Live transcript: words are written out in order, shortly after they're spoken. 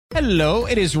Hello,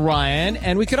 it is Ryan,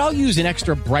 and we could all use an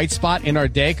extra bright spot in our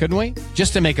day, couldn't we?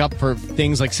 Just to make up for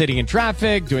things like sitting in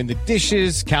traffic, doing the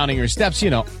dishes, counting your steps,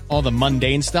 all the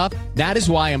mundane stuff. That is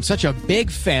why I'm such a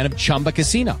big fan of Chumba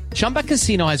Casino. Chumba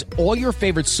Casino has all your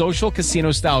favorite social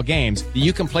casino-style games that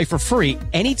you can play for free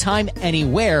anytime,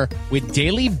 anywhere with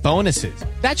daily bonuses.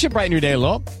 That should brighten your day a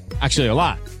little. Actually, a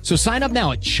lot. So sign up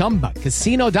now at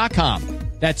ChumbaCasino.com.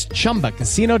 That's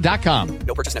ChumbaCasino.com.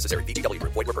 No purchase necessary. VGW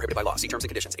Group. Void where prohibited by law. See terms and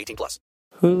conditions. 18+.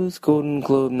 Hulu's Golden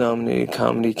Globe-nominated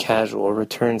comedy Casual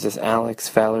returns as Alex,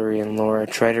 Valerie, and Laura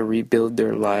try to rebuild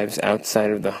their lives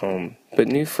outside of the home. But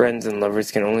new friends and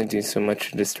lovers can only do so much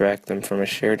to distract them from a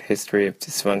shared history of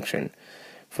dysfunction.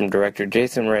 From director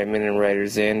Jason Reitman and writer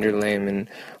Xander Lehman,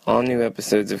 all new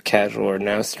episodes of Casual are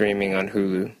now streaming on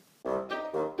Hulu.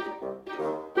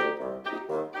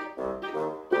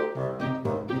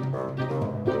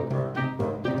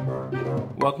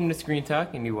 Welcome to Screen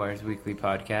Talk, IndieWire's weekly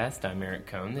podcast. I'm Eric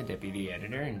Cohn, the deputy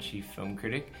editor and chief film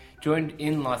critic, joined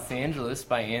in Los Angeles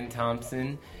by Ann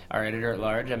Thompson, our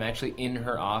editor-at-large. I'm actually in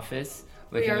her office.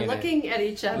 We are looking at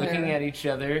each other. Looking at each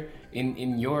other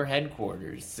in your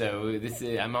headquarters. So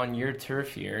I'm on your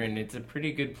turf here, and it's a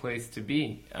pretty good place to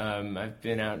be. I've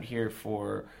been out here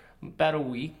for about a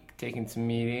week, taking some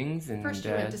meetings. And First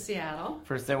you went to Seattle.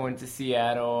 First I went to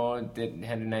Seattle,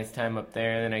 had a nice time up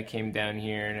there, then I came down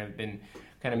here, and I've been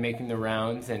kind of making the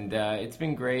rounds, and it's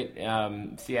been great.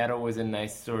 Seattle was a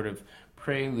nice sort of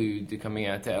prelude to coming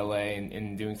out to LA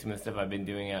and doing some of the stuff I've been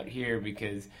doing out here,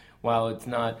 because while it's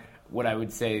not what I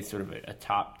would say is sort of a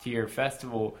top-tier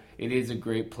festival, it is a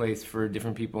great place for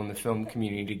different people in the film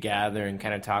community to gather and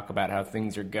kind of talk about how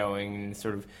things are going in a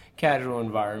sort of casual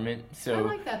environment. So I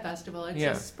like that festival. It's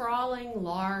a sprawling,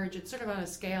 large, it's sort of on a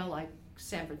scale like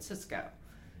San Francisco.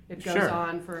 It goes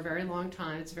on for a very long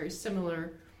time. It's a very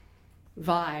similar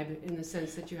vibe in the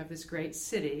sense that you have this great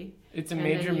city. It's a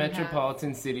major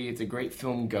metropolitan city. It's a great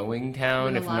film-going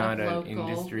town, if not an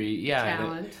industry.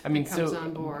 Talent comes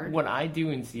on board. What I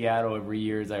do in Seattle every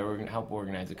year is I help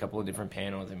organize a couple of different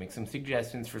panels. I make some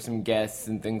suggestions for some guests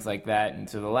and things like that. And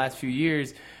so the last few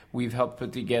years, we've helped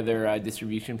put together a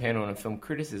distribution panel and a film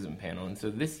criticism panel. And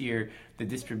so this year, the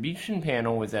distribution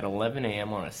panel was at 11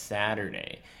 a.m. on a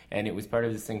Saturday. And it was part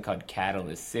of this thing called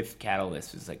Catalyst. SIFT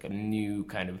Catalyst was like a new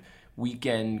kind of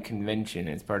weekend convention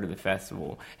as part of the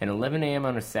festival. And 11 a.m.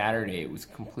 on a Saturday, it was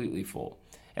completely full.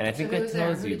 And I think that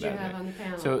tells you about it. On the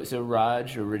panel? So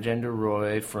Rajendra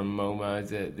Roy from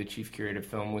MoMA, the chief curator of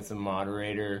film, was the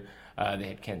moderator. They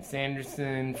had Ken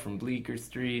Sanderson from Bleecker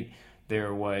Street.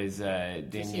 There was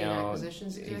Danielle,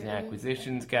 he's an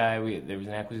acquisitions guy. There was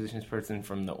an acquisitions person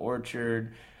from The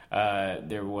Orchard.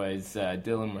 There was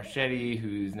Dylan Marchetti,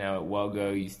 who's now at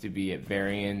Welgo, used to be at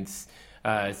Variance.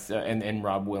 And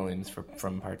Rob Williams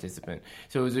from Participant.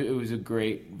 So it was a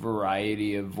great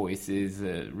variety of voices,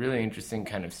 a really interesting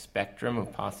kind of spectrum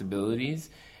of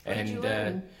possibilities. What did you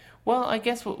learn? Well, I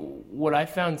guess what I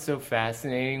found so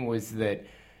fascinating was that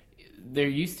there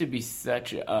used to be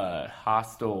such a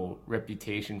hostile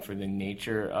reputation for the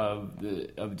nature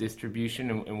of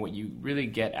distribution and what you really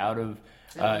get out of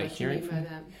hearing from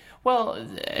that. Well,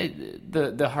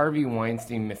 the Harvey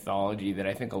Weinstein mythology that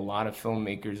I think a lot of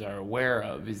filmmakers are aware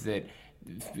of is that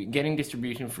getting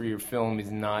distribution for your film is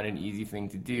not an easy thing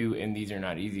to do, and these are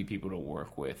not easy people to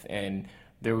work with. And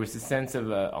there was a sense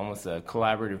of almost a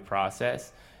collaborative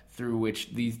process through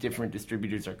which these different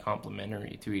distributors are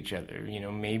complementary to each other.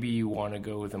 Maybe you want to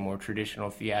go with a more traditional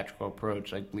theatrical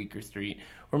approach like Bleecker Street,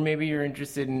 or maybe you're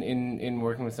interested in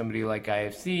working with somebody like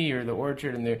IFC or The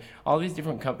Orchard, and all these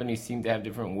different companies seem to have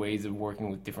different ways of working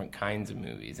with different kinds of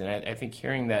movies. And I think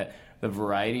hearing that the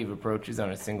variety of approaches on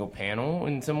a single panel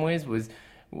in some ways was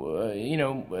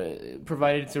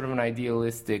provided sort of an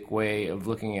idealistic way of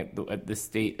looking at the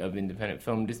state of independent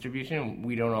film distribution.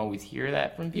 We don't always hear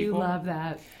that from people. You love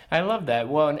that. I love that.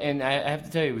 Well, and I have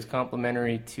to tell you, it was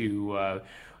complimentary to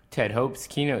Ted Hope's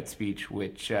keynote speech,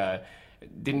 which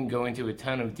didn't go into a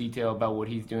ton of detail about what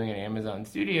he's doing at Amazon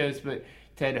Studios, but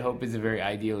Ted Hope is a very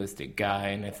idealistic guy,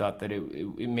 and I thought that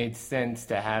it made sense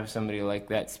to have somebody like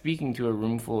that speaking to a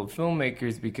room full of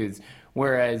filmmakers, because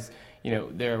whereas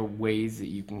there are ways that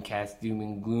you can cast doom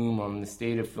and gloom on the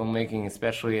state of filmmaking,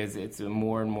 especially as it's a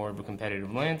more and more of a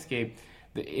competitive landscape.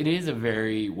 It is a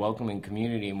very welcoming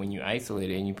community, and when you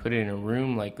isolate it and you put it in a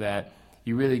room like that,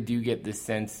 you really do get the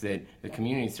sense that the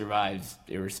community survives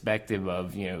irrespective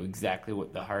of exactly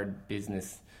what the hard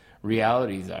business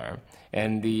realities are.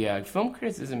 And the film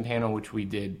criticism panel, which we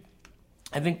did,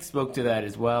 I think spoke to that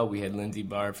as well. We had Lindsay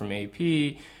Barr from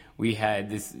AP. We had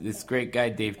this great guy,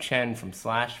 Dave Chen from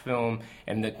Slash Film,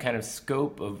 and the kind of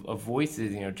scope of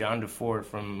voices, John DeFord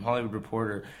from Hollywood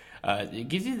Reporter. It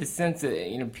gives you the sense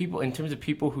that, people, in terms of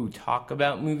people who talk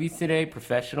about movies today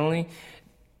professionally,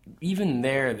 even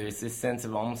there's this sense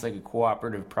of almost like a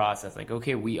cooperative process. Like,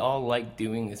 okay, we all like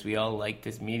doing this. We all like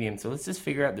this medium. So let's just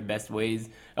figure out the best ways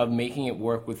of making it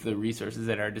work with the resources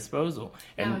at our disposal.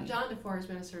 Now, John DeFore has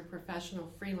been a sort of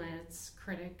professional freelance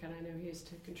critic, and I know he used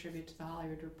to contribute to the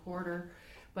Hollywood Reporter.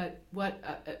 But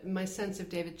what my sense of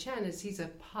David Chen is he's a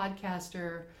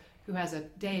podcaster who has a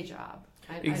day job.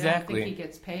 Exactly. I don't think he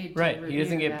gets paid. Right. He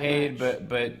doesn't get paid,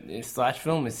 but Slash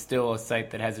Film is still a site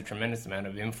that has a tremendous amount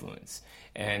of influence.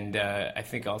 And I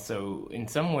think also, in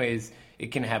some ways,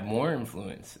 it can have more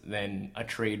influence than a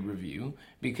trade review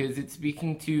because it's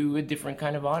speaking to a different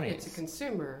kind of audience. It's a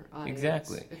consumer audience.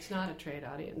 Exactly. It's not a trade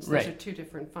audience. Right. Those are two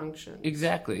different functions.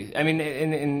 Exactly. I mean,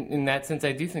 in that sense,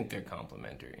 I do think they're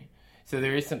complementary. So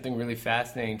there is something really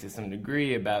fascinating to some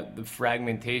degree about the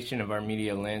fragmentation of our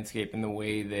media landscape and the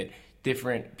way that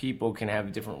different people can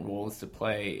have different roles to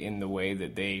play in the way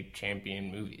that they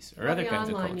champion movies or other kinds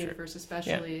of culture. The online universe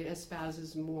especially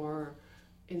espouses more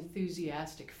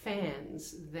enthusiastic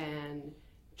fans than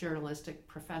journalistic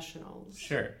professionals.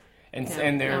 Sure. And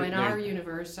our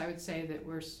universe, I would say that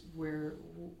we're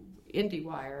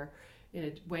IndieWire, in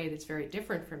a way that's very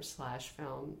different from Slash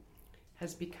Film,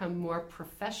 has become more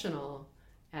professional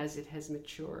as it has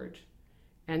matured.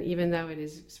 And even though it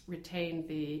has retained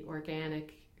the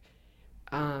organic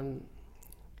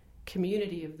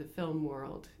community of the film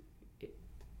world,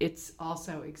 it's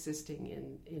also existing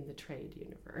in the trade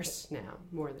universe now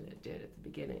more than it did at the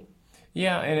beginning.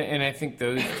 Yeah, and I think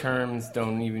those terms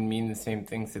don't even mean the same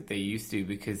things that they used to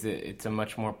because it's a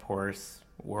much more porous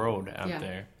world out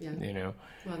there. Yeah.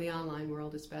 Well, the online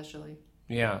world especially.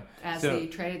 Yeah. As the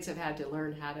trades have had to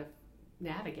learn how to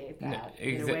navigate that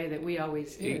in a way that we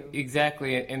always do.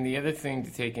 Exactly. And the other thing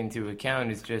to take into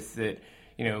account is just that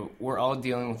we're all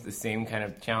dealing with the same kind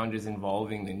of challenges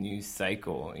involving the news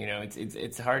cycle.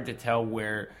 It's hard to tell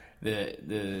where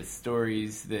the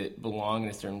stories that belong in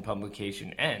a certain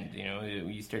publication end.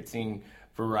 You start seeing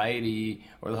Variety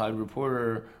or the Hollywood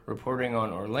Reporter reporting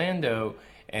on Orlando,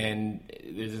 and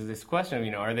there's this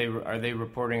question of, are they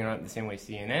reporting on it the same way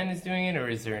CNN is doing it, or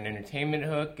is there an entertainment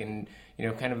hook? And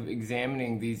kind of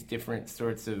examining these different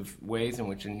sorts of ways in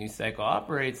which a news cycle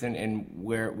operates and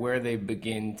where they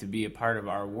begin to be a part of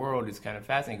our world is kind of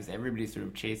fascinating because everybody's sort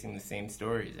of chasing the same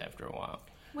stories after a while.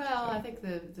 Well, I think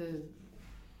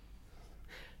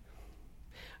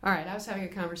all right, I was having a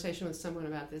conversation with someone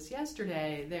about this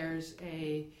yesterday. There's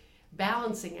a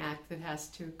balancing act that has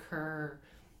to occur,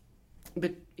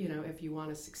 but if you want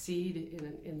to succeed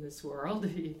in this world,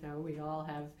 we all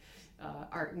have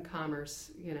art and commerce,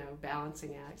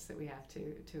 balancing acts that we have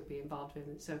to be involved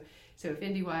in. So if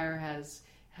IndieWire has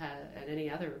and any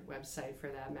other website for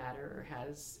that matter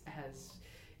has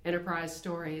enterprise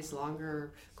stories,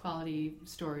 longer quality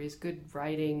stories, good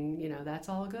writing, that's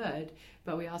all good.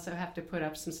 But we also have to put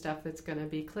up some stuff that's going to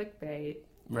be clickbait.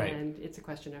 Right. And it's a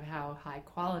question of how high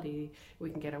quality we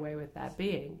can get away with that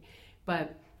being.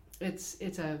 But it's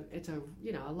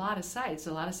a lot of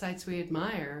sites we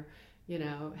admire,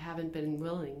 haven't been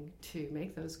willing to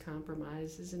make those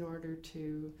compromises in order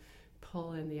to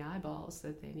pull in the eyeballs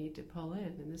that they need to pull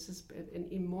in. And this is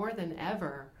more than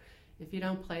ever. If you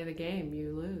don't play the game,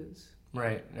 you lose.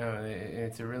 Right. No,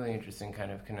 it's a really interesting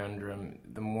kind of conundrum.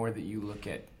 The more that you look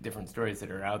at different stories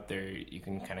that are out there, you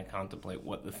can kind of contemplate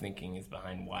what the thinking is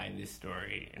behind why this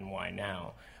story and why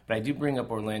now. But I do bring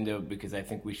up Orlando because I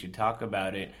think we should talk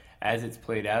about it as it's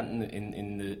played out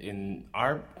in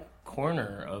our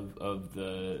corner of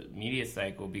the media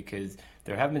cycle, because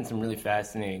there have been some really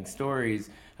fascinating stories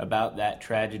about that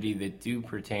tragedy that do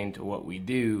pertain to what we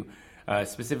do.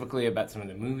 Specifically about some of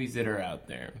the movies that are out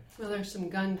there. Well, there's some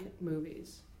gun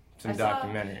movies. Some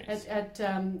documentaries. At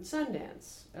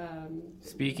Sundance.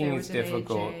 Speaking is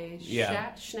difficult.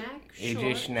 AJ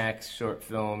Schnack's short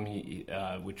film,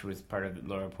 which was part of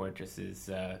Laura Poitras's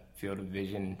Field of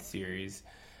Vision series,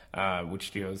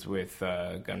 which deals with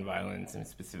gun violence and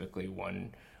specifically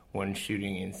one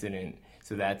shooting incident.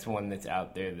 So that's one that's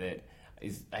out there that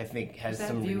I think has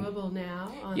some... Is that viewable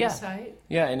now on the site?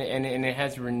 Yeah, and it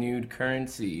has renewed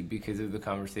currency because of the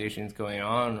conversations going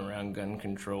on around gun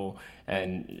control.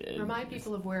 And remind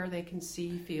people of where they can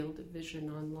see Field of Vision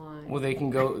online. Well, they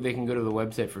can go to the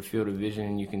website for Field of Vision,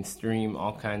 and you can stream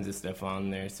all kinds of stuff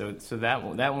on there. So that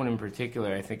one in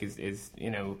particular, I think is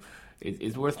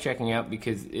worth checking out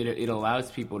because it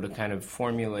allows people to kind of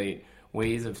formulate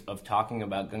ways of talking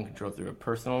about gun control through a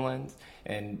personal lens.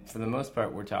 And for the most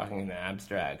part, we're talking in the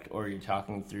abstract, or you're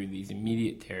talking through these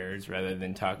immediate terrors rather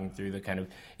than talking through the kind of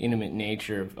intimate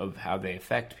nature of how they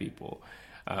affect people.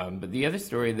 But the other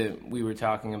story that we were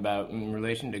talking about in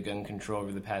relation to gun control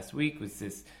over the past week was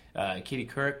this Katie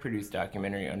Couric produced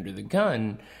documentary, Under the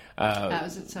Gun. That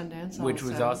was at Sundance which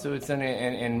was also at Sundance,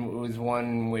 and was one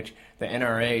in which the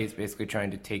NRA is basically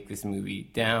trying to take this movie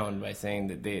down by saying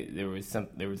that there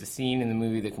was a scene in the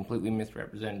movie that completely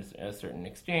misrepresented a certain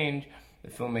exchange. The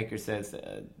filmmaker says,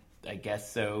 I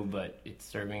guess so, but it's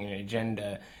serving an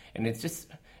agenda. And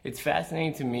it's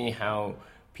fascinating to me how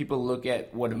people look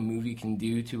at what a movie can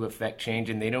do to affect change,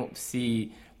 and they don't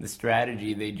see the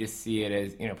strategy. They just see it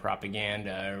as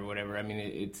propaganda or whatever. I mean,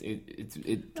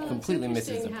 it completely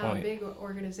misses the point. How a big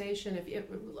organization,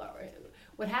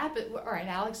 what happened? All right,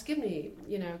 Alex Gibney,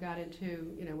 got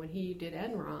into when he did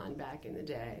Enron back in the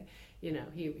day. He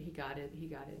got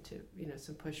into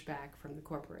some pushback from the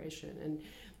corporation,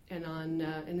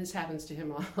 and this happens to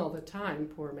him all the time.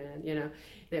 Poor man,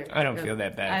 I don't feel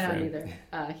that bad. I don't either.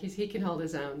 He can hold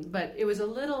his own, but it was a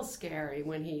little scary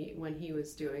when he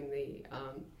was doing the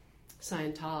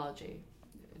Scientology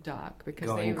doc,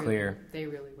 because they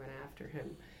really went after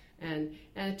him and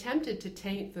attempted to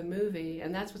taint the movie,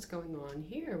 and that's what's going on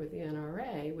here with the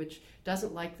NRA, which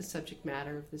doesn't like the subject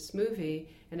matter of this movie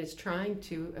and is trying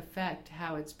to affect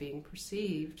how it's being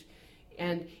perceived.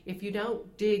 And if you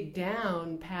don't dig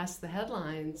down past the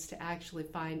headlines to actually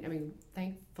find,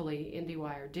 thankfully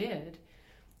IndieWire did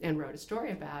and wrote a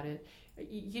story about it,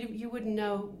 you wouldn't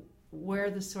know where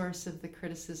the source of the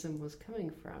criticism was coming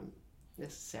from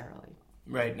necessarily.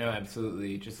 Right, no,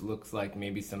 absolutely. It just looks like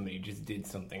maybe somebody just did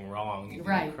something wrong.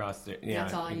 Right. Across the, yeah,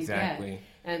 that's all exactly. You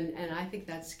get. And I think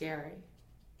that's scary.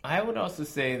 I would also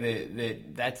say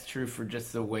that's true for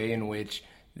just the way in which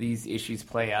these issues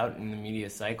play out in the media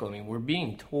cycle. I mean, we're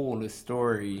being told a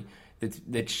story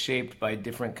that's shaped by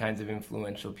different kinds of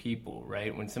influential people,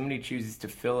 right? When somebody chooses to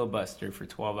filibuster for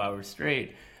 12 hours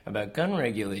straight about gun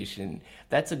regulation,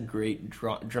 that's a great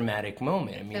dramatic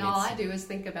moment. I mean, and all I do is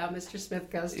think about Mr. Smith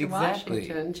Goes to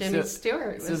Washington. Jimmy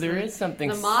Stewart was there is something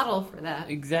the model for that.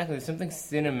 Exactly. There's something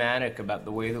cinematic about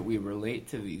the way that we relate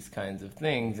to these kinds of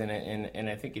things, and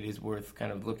I think it is worth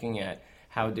kind of looking at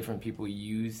how different people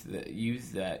use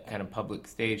that kind of public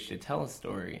stage to tell a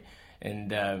story.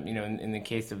 And in the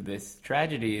case of this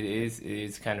tragedy, it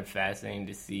is kind of fascinating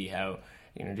to see how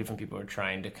different people are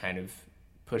trying to kind of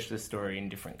push the story in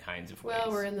different kinds of ways.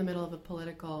 Well, we're in the middle of a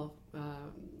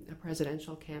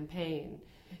presidential campaign,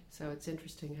 so it's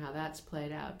interesting how that's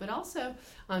played out. But also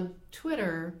on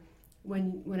Twitter,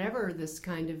 whenever this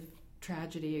kind of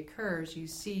tragedy occurs, you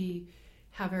see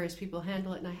how various people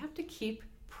handle it, and I have to keep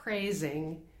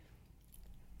praising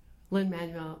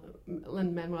Lin-Manuel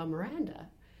Miranda,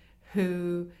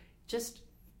 who just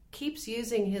keeps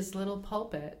using his little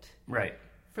pulpit. Right.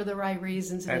 For the right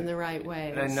reasons and in the right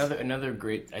ways. Another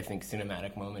great, I think,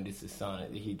 cinematic moment is the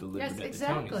sonnet that he delivered at the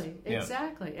Tonys.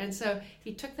 Exactly. And so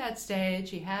he took that stage.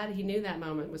 He knew that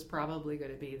moment was probably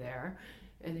going to be there,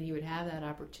 and he would have that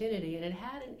opportunity. And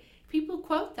people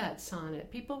quote that sonnet.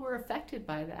 People were affected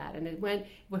by that, and it went.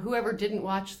 Whoever didn't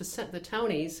watch the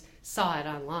Tonys saw it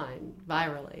online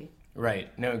virally. Right.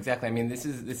 No, exactly. I mean, this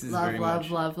is very much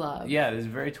love. Yeah, this is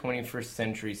very 21st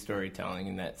century storytelling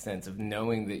in that sense of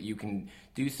knowing that you can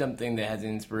do something that has an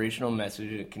inspirational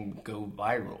message that can go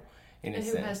viral in a sense.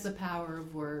 And who has the power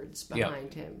of words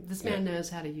behind him. This man knows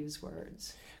how to use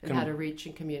words and how to reach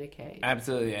and communicate.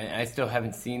 Absolutely. I still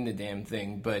haven't seen the damn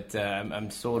thing, but I'm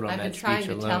sold on that speech alone. I've been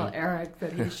trying to tell Eric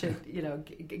that he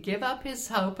should, give up his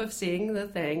hope of seeing the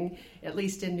thing, at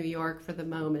least in New York for the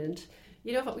moment.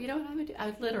 You know what I would do?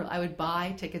 I would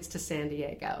buy tickets to San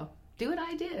Diego. Do what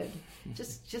I did.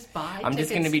 Just buy tickets. I'm just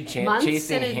going to be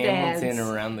chasing Hamilton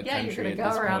around the country. Yeah, you're going to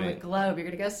go around the globe. You're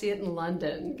going to go see it in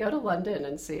London. Go to London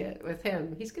and see it with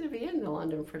him. He's going to be in the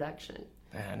London production.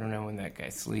 I don't know when that guy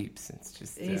sleeps. It's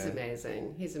just he's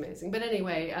amazing. He's amazing. But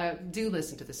anyway, do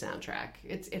listen to the soundtrack.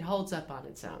 It holds up on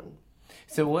its own.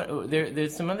 So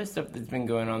there's some other stuff that's been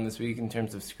going on this week in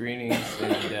terms of screenings,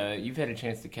 and you've had a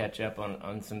chance to catch up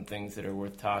on some things that are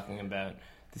worth talking about.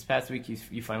 This past week,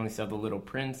 you finally saw The Little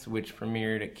Prince, which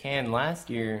premiered at Cannes last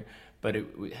year, but it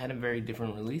had a very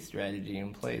different release strategy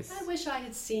in place. I wish I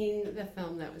had seen the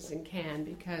film that was in Cannes,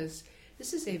 because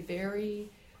this is a very...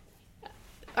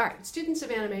 All right, students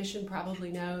of animation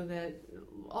probably know that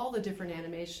all the different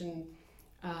animation...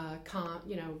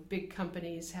 big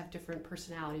companies have different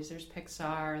personalities. There's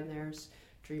Pixar and there's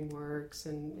DreamWorks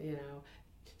and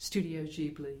Studio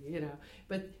Ghibli.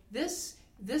 But this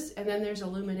and then there's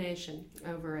Illumination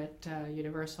over at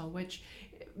Universal, which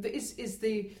is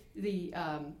the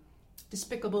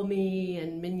Despicable Me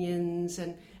and Minions,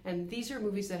 and these are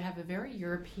movies that have a very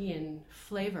European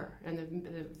flavor, and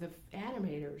the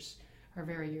animators are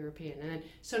very European. And then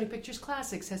Sony Pictures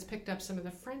Classics has picked up some of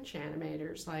the French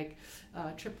animators, like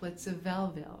Triplets of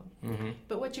Belleville. Mm-hmm.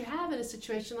 But what you have in a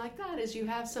situation like that is you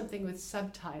have something with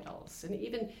subtitles. And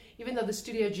even though the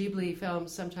Studio Ghibli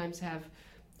films sometimes have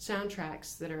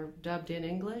soundtracks that are dubbed in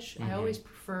English, I always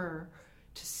prefer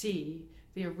to see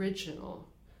the original,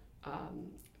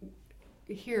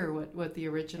 hear what the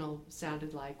original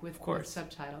sounded like with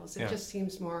subtitles. It just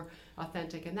seems more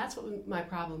authentic. And that's what my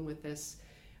problem with this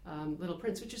Little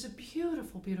Prince, which is a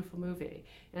beautiful, beautiful movie,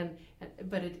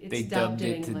 but it's dubbed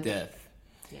in English. They dubbed it to death.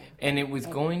 Yeah. And it was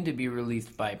going to be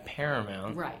released by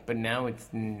Paramount, right? But now it's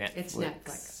Netflix. It's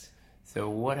Netflix. So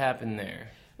what happened there?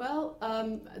 Well,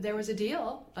 there was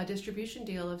a distribution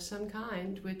deal of some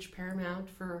kind, which Paramount,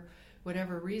 for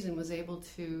whatever reason, was able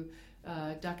to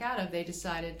duck out of. They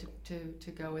decided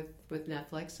to go with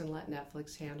Netflix and let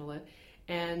Netflix handle it,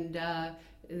 and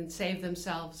save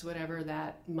themselves whatever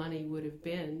that money would have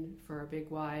been for a big,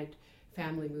 wide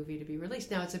family movie to be released.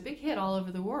 Now, it's a big hit all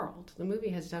over the world. The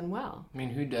movie has done well. I mean,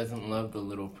 who doesn't love The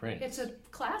Little Prince? It's a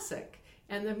classic,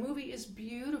 and the movie is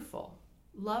beautiful,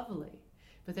 lovely,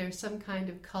 but there's some kind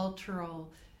of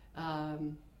cultural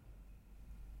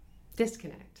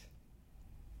disconnect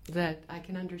that I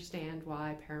can understand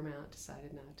why Paramount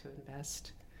decided not to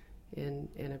invest in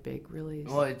a big release.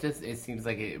 Well, it seems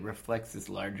like it reflects this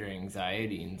larger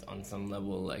anxiety on some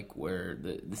level, like where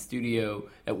the studio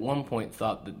at one point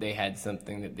thought that they had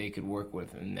something that they could work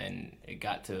with, and then it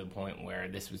got to a point where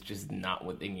this was just not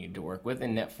what they needed to work with,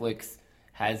 and Netflix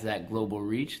has that global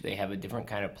reach. They have a different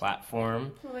kind of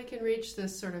platform. Well, they can reach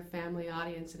this sort of family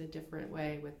audience in a different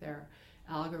way with their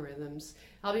algorithms.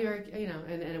 I'll be very,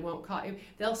 and it won't cost.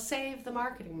 They'll save the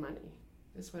marketing money.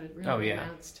 Is what it really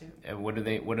amounts to. And what do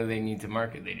they need to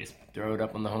market? They just throw it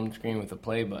up on the home screen with a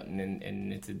play button,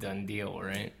 and it's a done deal,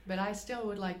 right? But I still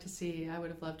would like to see. I would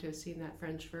have loved to have seen that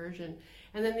French version.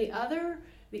 And then the other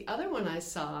one I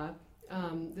saw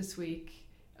this week,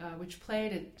 which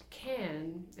played at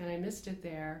Cannes, and I missed it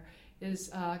there, is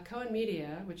Cohen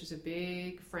Media, which is a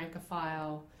big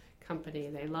Francophile company.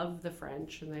 They love the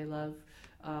French, and they love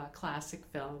classic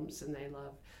films, and they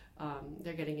love.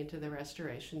 They're getting into the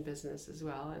restoration business as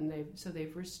well, and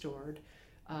they've restored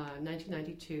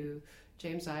 1992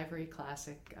 James Ivory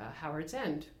classic Howard's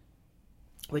End,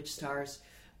 which stars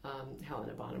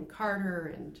Helena Bonham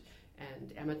Carter and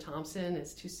Emma Thompson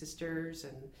as two sisters,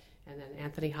 and then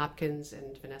Anthony Hopkins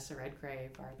and Vanessa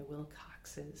Redgrave are the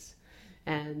Wilcoxes.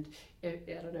 And I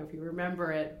don't know if you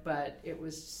remember it, but it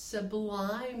was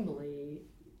sublimely,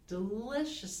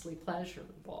 deliciously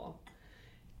pleasurable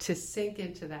to sink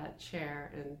into that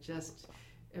chair and just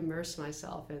immerse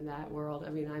myself in that world.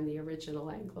 I mean, I'm the original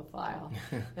Anglophile.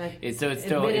 It holds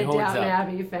Downton up.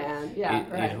 Abbey fan. Yeah,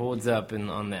 it holds up in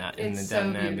the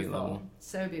Downton Abbey level.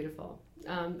 So beautiful.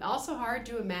 Also hard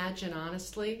to imagine,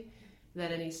 honestly,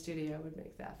 that any studio would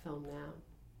make that film now.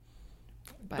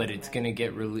 But it's going to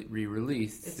get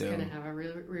re-released. It's going to have a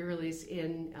re-release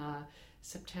in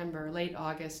September, late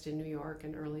August in New York,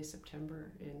 and early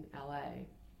September in L.A.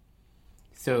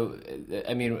 So,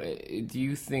 I mean, do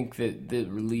you think that the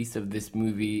release of this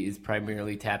movie is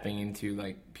primarily tapping into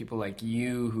like people like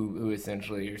you who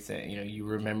essentially are saying, you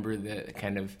remember the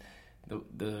kind of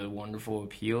the wonderful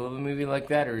appeal of a movie like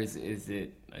that, or is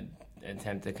it an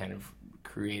attempt to kind of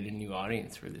create a new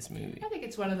audience for this movie? I think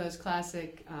it's one of those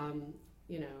classic,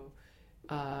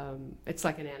 it's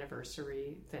like an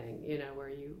anniversary thing, where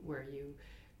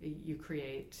you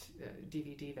create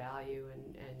DVD value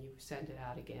and you send it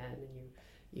out again, and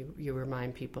you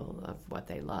remind people of what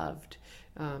they loved.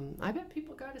 I bet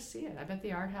people go to see it. I bet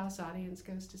the art house audience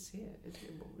goes to see it.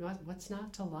 What's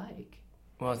not to like?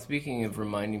 Well, speaking of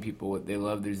reminding people what they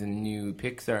love, there's a new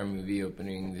Pixar movie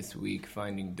opening this week,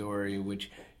 Finding Dory,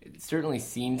 which certainly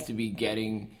seems to be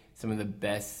getting some of the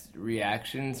best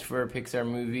reactions for a Pixar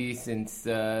movie since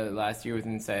last year with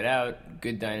Inside Out.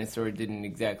 Good Dinosaur didn't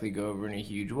exactly go over in a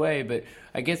huge way, but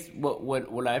I guess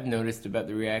what I've noticed about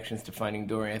the reactions to Finding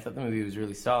Dory, I thought the movie was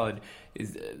really solid,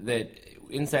 is that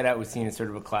Inside Out was seen as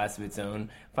sort of a class of its own.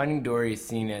 Finding Dory is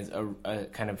seen as a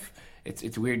kind of,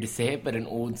 it's weird to say it, but an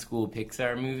old school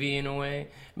Pixar movie in a way.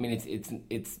 I mean,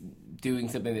 it's doing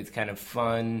something that's kind of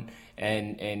fun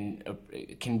and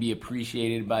can be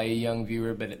appreciated by a young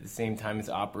viewer, but at the same time it's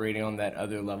operating on that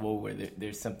other level where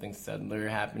there's something subtler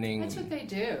happening. That's what they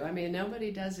do. I mean,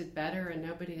 nobody does it better, and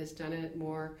nobody has done it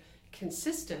more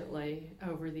consistently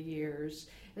over the years.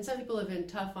 And some people have been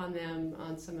tough on them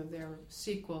on some of their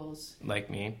sequels. Like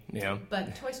me, yeah.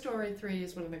 But Toy Story 3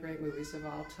 is one of the great movies of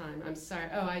all time. I'm sorry.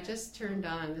 Oh, I just turned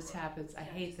on, this happens, I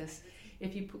hate this.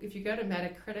 If you go to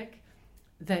Metacritic,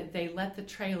 that they let the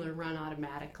trailer run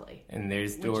automatically. And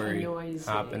there's Dory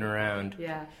hopping around.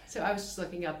 Yeah. So I was just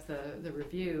looking up the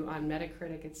review on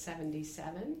Metacritic. It's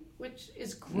 77, which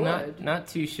is good. Not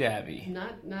too shabby.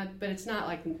 But it's not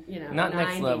like, not 90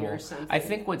 next level or something. I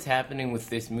think what's happening with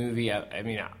this movie,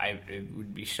 I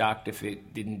would be shocked if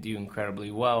it didn't do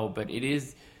incredibly well, but it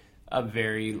is a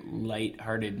very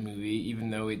light-hearted movie,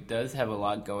 even though it does have a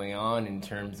lot going on in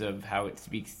terms of how it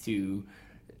speaks to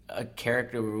a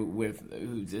character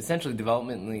who's essentially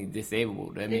developmentally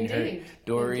disabled.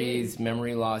 Dory's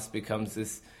memory loss becomes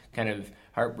this kind of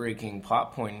heartbreaking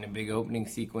plot point in a big opening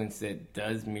sequence that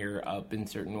does mirror up in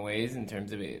certain ways in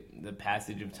terms of the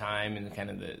passage of time and kind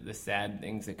of the sad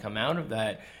things that come out of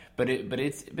that. But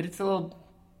it's a little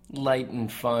light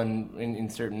and fun in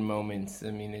certain moments.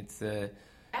 It's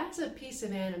as a piece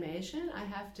of animation, I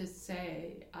have to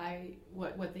say,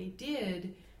 what they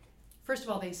did. First of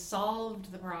all, they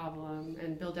solved the problem,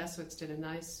 and Bill Deswitz did a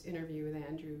nice interview with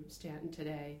Andrew Stanton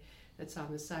today that's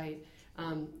on the site,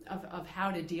 of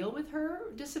how to deal with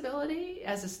her disability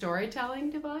as a storytelling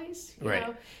device. You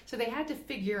know? So they had to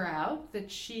figure out that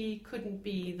she couldn't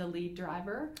be the lead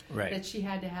driver, that she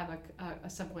had to have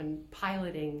someone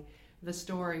piloting the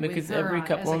story because with her every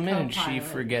couple of minutes co-pilot. She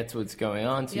forgets what's going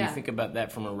on, so you think about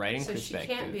that from a writing So perspective.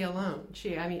 she can't be alone.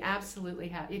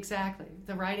 Absolutely exactly.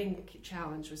 The writing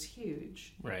challenge was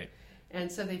huge. Right.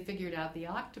 And so they figured out the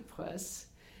octopus.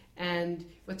 And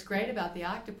what's great about the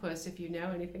octopus, if you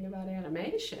know anything about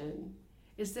animation,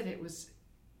 is that it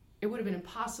would have been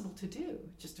impossible to do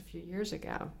just a few years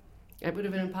ago. It would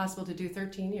have been impossible to do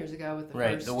 13 years ago with the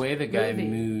first the way the guy movie.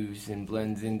 Moves and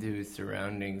blends into his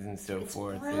surroundings and so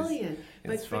forth. Brilliant.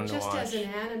 It's fun but just to watch. as an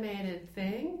animated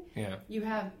thing,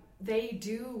 they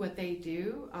do what they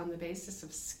do on the basis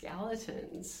of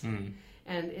skeletons.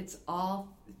 And it's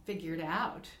all figured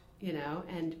out,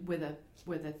 and with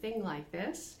a thing like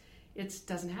this, it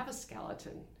doesn't have a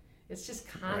skeleton. It's just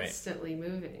constantly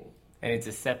moving. And it's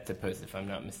a septopus, if I'm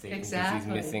not mistaken, because Exactly. he's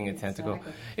missing a tentacle.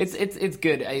 Exactly. It's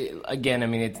good.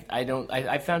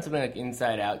 I found something like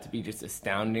Inside Out to be just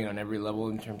astounding on every level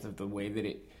in terms of the way that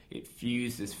it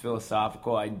fused this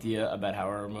philosophical idea about how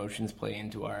our emotions play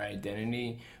into our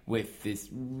identity with this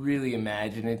really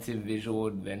imaginative visual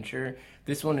adventure.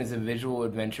 This one is a visual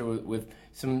adventure with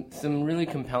some really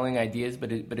compelling ideas,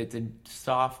 but it's a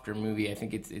softer movie. I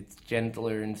think it's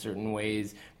gentler in certain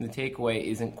ways. The takeaway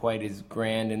isn't quite as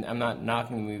grand, and I'm not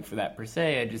knocking the movie for that per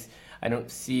se. I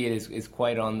don't see it as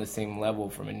quite on the same level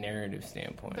from a narrative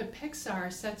standpoint. But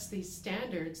Pixar sets these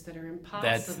standards that are impossible.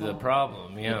 That's the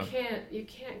problem, yeah. You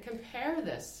can't compare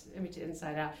this to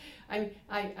Inside Out.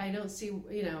 I don't see,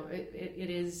 it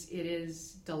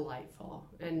is delightful.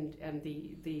 And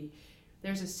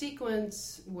there's a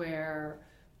sequence where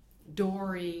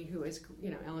Dory, who is,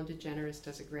 Ellen DeGeneres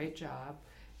does a great job.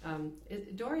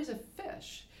 Dory's a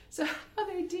fish. So how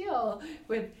they deal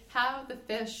with how the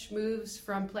fish moves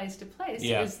from place to place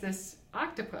is this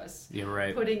octopus. You're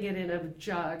right. Putting it in a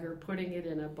jug or putting it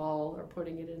in a bowl or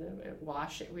putting it in a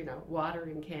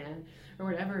watering can or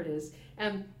whatever it is.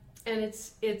 And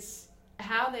it's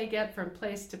how they get from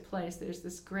place to place. There's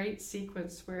this great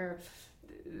sequence where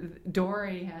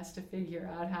Dory has to figure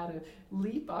out how to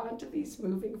leap onto these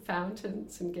moving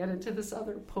fountains and get into this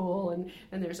other pool, and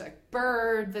there's a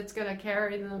bird that's going to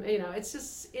carry them. It's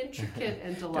just intricate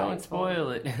and delightful. Don't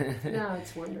spoil it. No,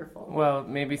 it's wonderful. Well,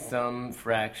 maybe some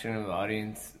fraction of the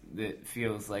audience that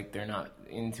feels like they're not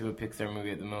into a Pixar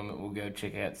movie at the moment will go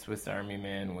check out Swiss Army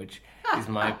Man, which is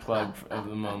my plug of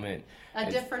the moment.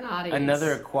 It's different audience.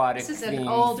 Another aquatic This is an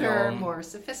older, film. more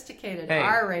sophisticated,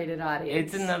 R-rated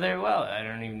audience. It's another, I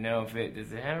don't even know if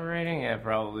does it have a rating? Yeah,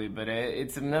 probably. But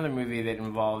it's another movie that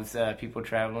involves people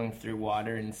traveling through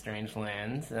water in strange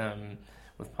lands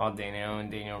with Paul Dano and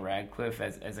Daniel Radcliffe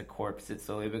as a corpse that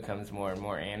slowly becomes more and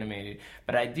more animated.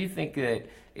 But I do think that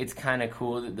it's kind of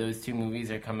cool that those two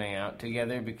movies are coming out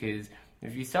together, because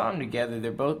if you saw them together,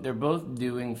 they're both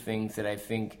doing things that I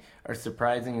think are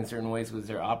surprising in certain ways, because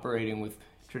they're operating with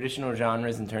traditional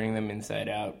genres and turning them inside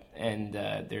out, and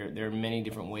there are many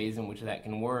different ways in which that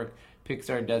can work.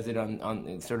 Pixar does it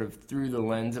on sort of through the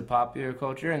lens of popular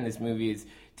culture, and this movie is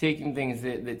taking things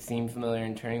that seem familiar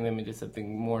and turning them into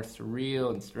something more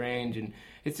surreal and strange. And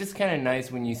it's just kind of nice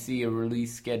when you see a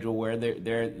release schedule where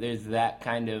there's that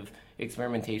kind of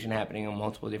experimentation happening on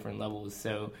multiple different levels.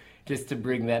 So just to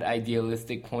bring that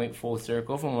idealistic point full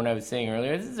circle from what I was saying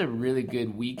earlier, this is a really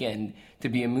good weekend to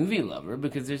be a movie lover,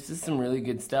 because there's just some really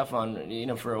good stuff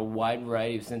on, for a wide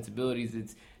variety of sensibilities.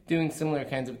 It's doing similar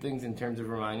kinds of things in terms of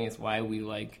reminding us why we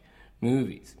like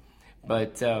movies.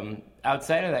 But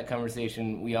outside of that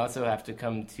conversation, we also have to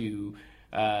come to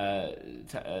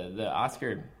the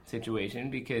Oscar situation,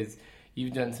 because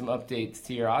you've done some updates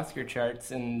to your Oscar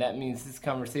charts, and that means this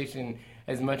conversation,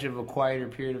 as much of a quieter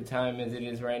period of time as it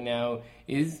is right now,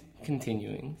 is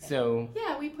continuing. So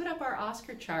yeah, we put up our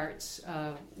Oscar charts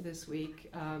this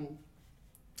week.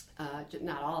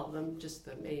 Not all of them, just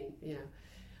the main.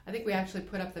 I think we actually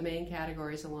put up the main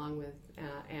categories along with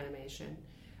animation.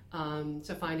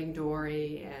 So Finding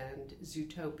Dory and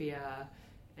Zootopia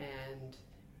and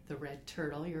The Red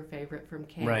Turtle, your favorite from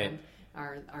Cannes, right,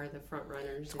 are the front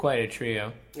runners. It's quite a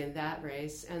trio in that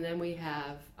race. And then we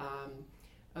have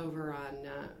over on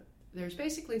there's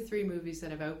basically 3 movies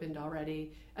that have opened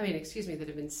already. That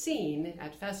have been seen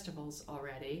at festivals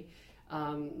already,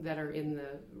 that are in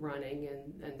the running,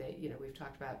 and they, we've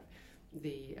talked about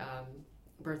the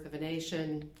Birth of a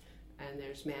Nation. And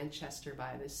there's Manchester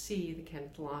by the Sea, the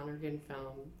Kenneth Lonergan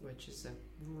film, which is a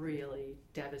really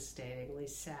devastatingly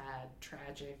sad,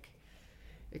 tragic,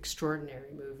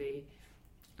 extraordinary movie.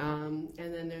 And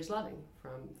then there's Loving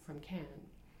from Cannes.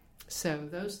 So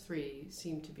those 3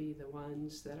 seem to be the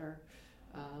ones that are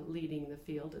leading the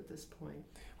field at this point.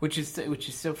 Which is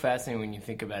so fascinating when you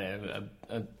think about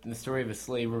it. The story of a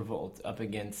slave revolt up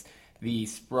against the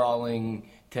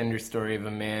sprawling, tender story of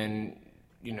a man,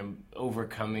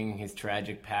 overcoming his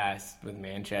tragic past with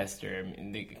Manchester.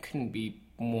 They couldn't be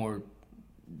more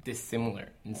dissimilar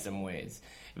in some ways.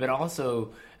 But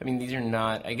also, these are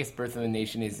not, I guess Birth of a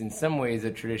Nation is in some ways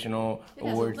a traditional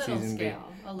award season.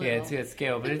 A little. Yeah, it's a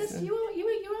scale. But it's... You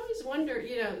always wonder,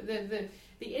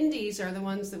 the indies are the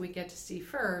ones that we get to see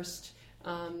first,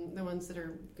 the ones that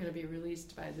are going to be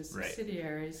released by the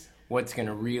subsidiaries. Right. What's going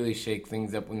to really shake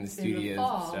things up when the studios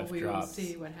stuff drops. We will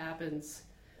see what happens.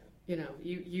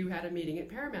 You had a meeting at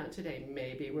Paramount today.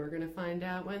 Maybe we're going to find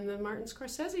out when the Martin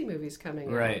Scorsese movie's coming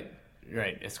out. Right.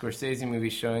 A Scorsese movie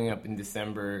showing up in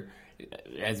December,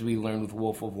 as we learned with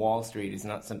Wolf of Wall Street, is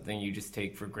not something you just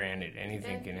take for granted.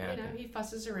 Anything can happen. He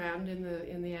fusses around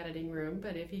in the editing room,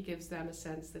 but if he gives them a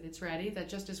sense that it's ready, that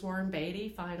just as Warren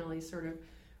Beatty finally sort of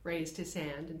raised his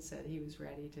hand and said he was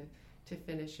ready to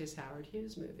finish his Howard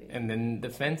Hughes movie. And then The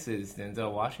Fences,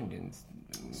 Denzel Washington's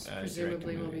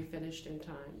presumably will be finished in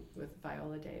time with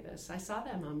Viola Davis. I saw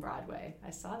them on Broadway.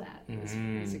 I saw that.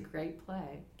 It was a great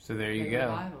play. So there you go.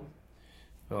 Revival.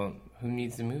 Well, who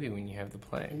needs the movie when you have the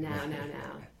play? No.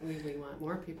 We want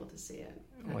more people to see it.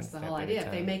 That's the whole idea.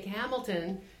 If they make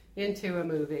Hamilton into a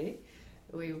movie,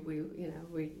 we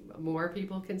more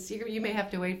people can see it. You may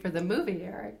have to wait for the movie,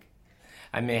 Eric.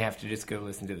 I may have to just go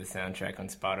listen to the soundtrack on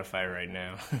Spotify right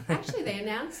now. Actually, they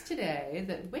announced today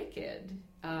that Wicked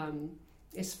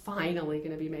is finally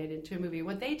going to be made into a movie.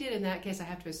 What they did in that case, I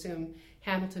have to assume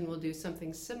Hamilton will do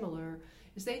something similar,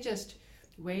 is they just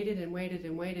waited and waited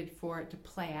and waited for it to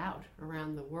play out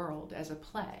around the world as a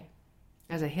play,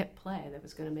 as a hit play that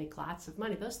was going to make lots of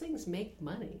money. Those things make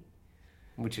money.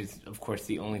 Which is, of course,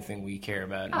 the only thing we care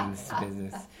about in this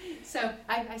business. So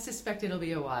I suspect it'll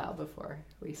be a while before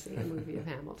we see a movie of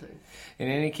Hamilton. In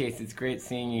any case, it's great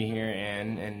seeing you here,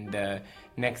 Anne. And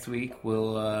next week,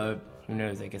 we'll, who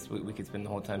knows, I guess we could spend the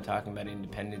whole time talking about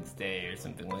Independence Day or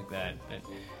something like that. But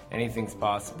anything's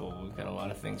possible. We've got a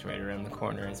lot of things right around the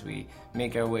corner as we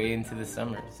make our way into the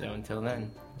summer. So until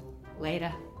then.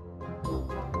 Later.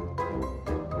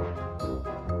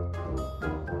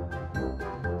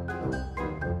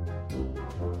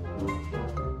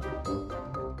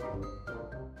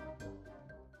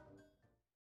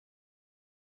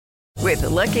 With the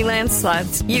Lucky Land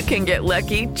Slots, you can get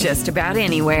lucky just about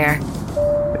anywhere.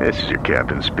 This is your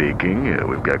captain speaking.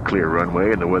 We've got clear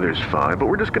runway and the weather's fine, but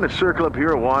we're just going to circle up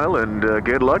here a while and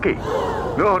get lucky.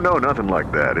 No, nothing like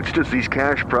that. It's just these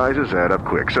cash prizes add up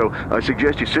quick. So I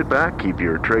suggest you sit back, keep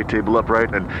your tray table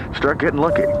upright, and start getting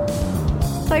lucky.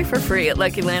 Play for free at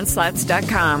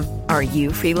LuckyLandSlots.com. Are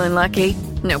you feeling lucky?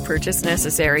 No purchase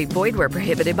necessary. Void where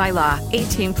prohibited by law.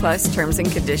 18+ terms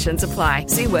and conditions apply.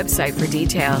 See website for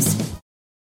details.